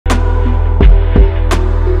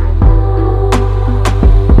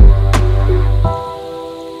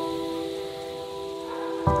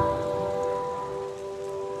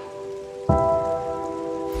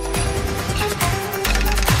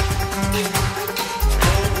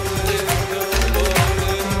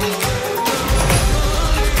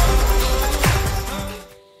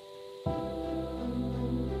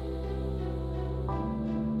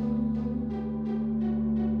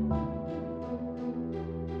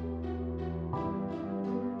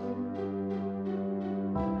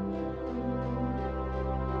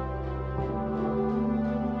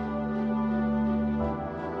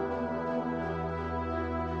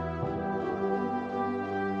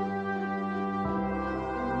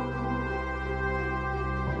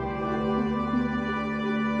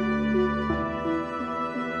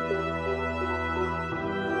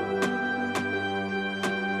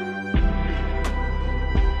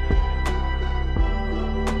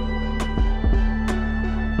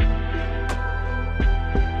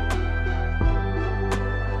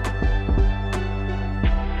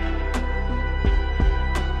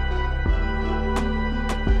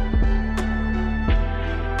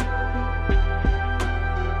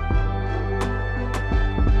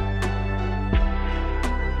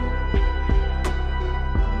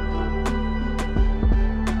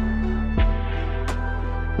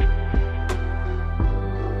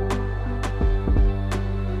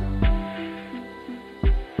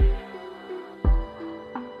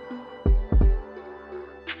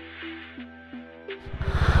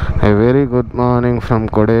A very good morning from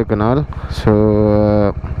Kodaikanal.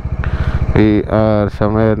 So we are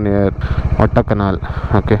somewhere near Kodaikanal.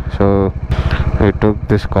 Okay, so we took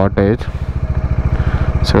this cottage.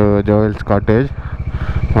 So Joel's cottage.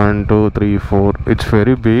 1, 2, 3, 4. It's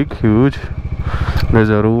very big, huge. There's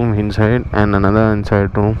a room inside and another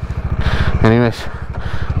inside room. Anyways,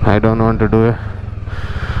 I don't want to do a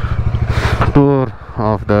tour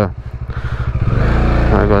of the,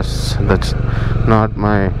 because that's not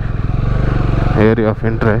my area of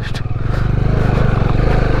interest.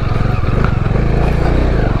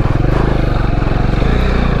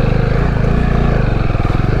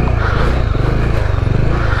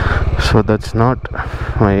 So that's not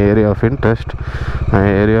my area of interest. My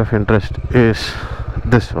area of interest is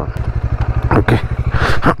this one. Okay.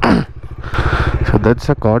 So that's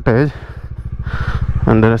a cottage,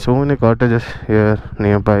 and there are so many cottages here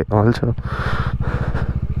nearby also.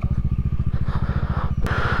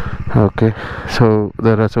 Okay, so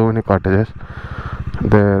there are so many cottages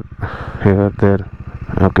there, here, there.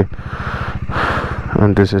 Okay,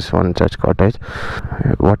 and this is one such cottage.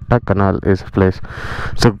 Kodaikanal is a place.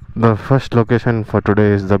 So the first location for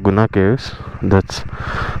today is the Guna Caves. That's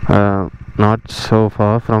not so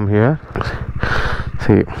far from here.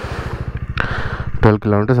 See, 12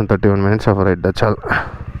 kilometers and 31 minutes of a ride. That's all.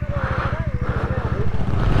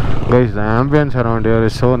 Guys, the ambience around here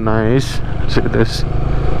is so nice. See this.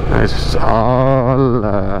 It's all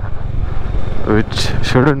which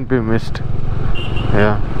shouldn't be missed.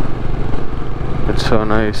 Yeah, it's so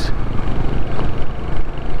nice.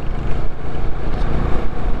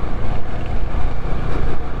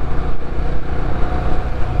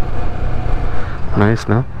 Nice,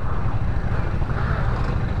 no?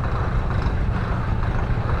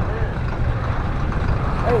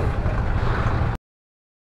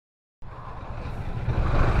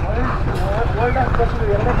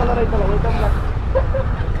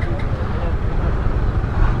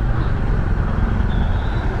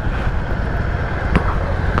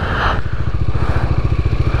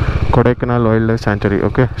 Kodaikanal Wildlife Sanctuary.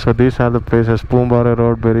 Okay, so these are the places: Poombara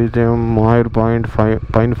Road, Berry Gem, Moir Point,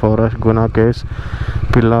 Pine Forest, Guna Caves,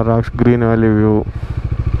 Pillar Rocks, Green Valley View.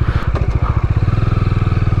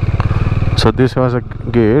 So this was a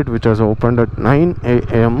gate which was opened at 9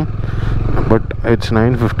 a.m. but it's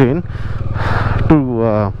 9:15.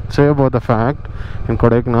 To say about the fact, in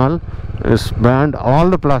Kodaikanal is banned all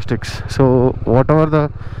the plastics. So whatever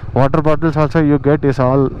the water bottles also you get is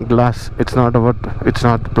all glass. It's not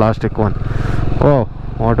the plastic one. Oh,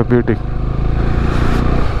 what a beauty.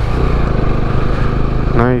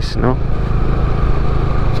 Nice, no?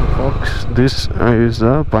 So folks, this is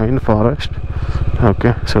the pine forest.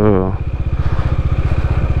 Okay, so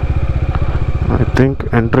I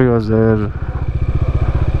think entry was there.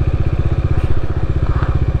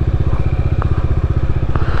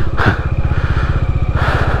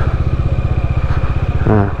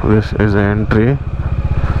 This is the entry.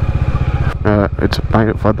 It's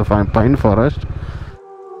for the pine forest.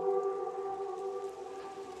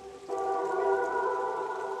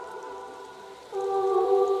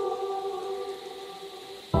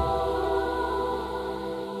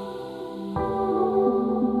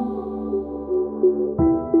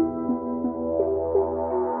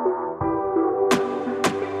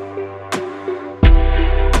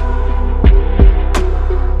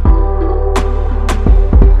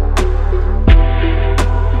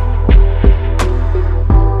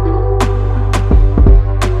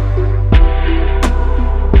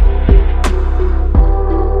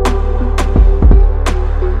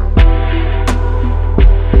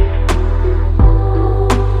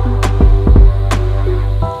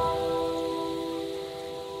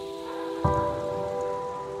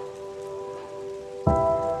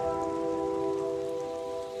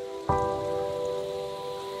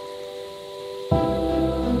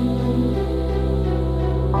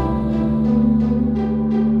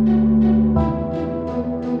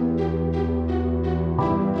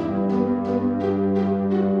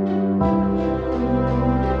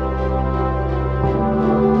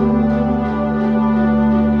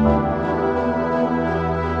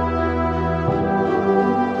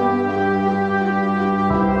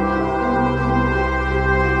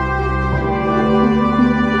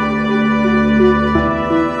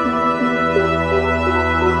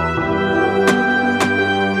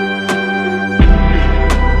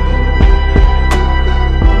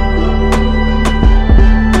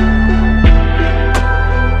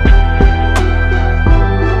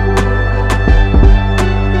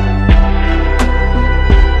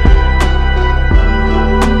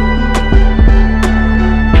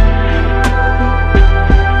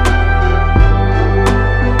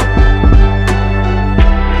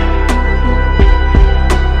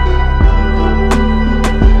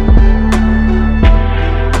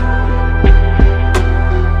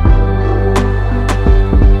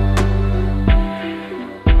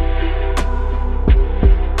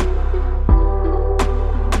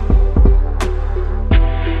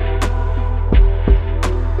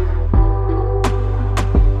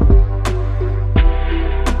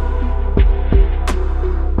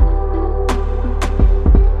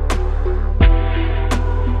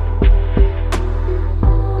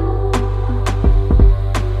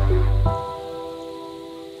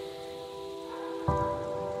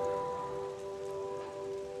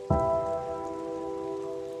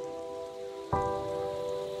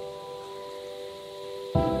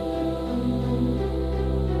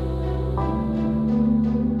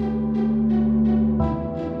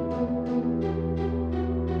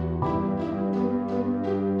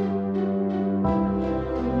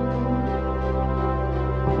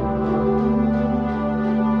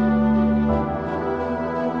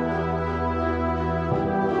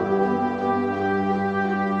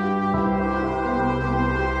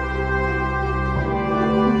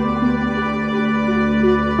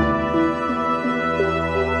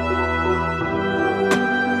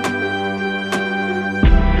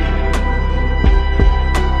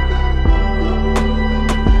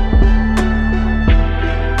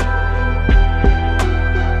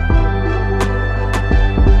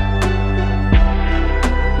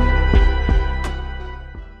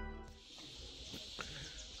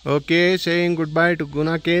 Okay, saying goodbye to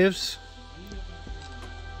Guna Caves.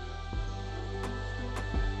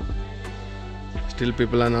 Still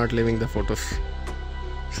people are not leaving the photos.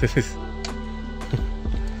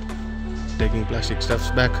 Taking plastic stuffs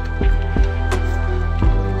back.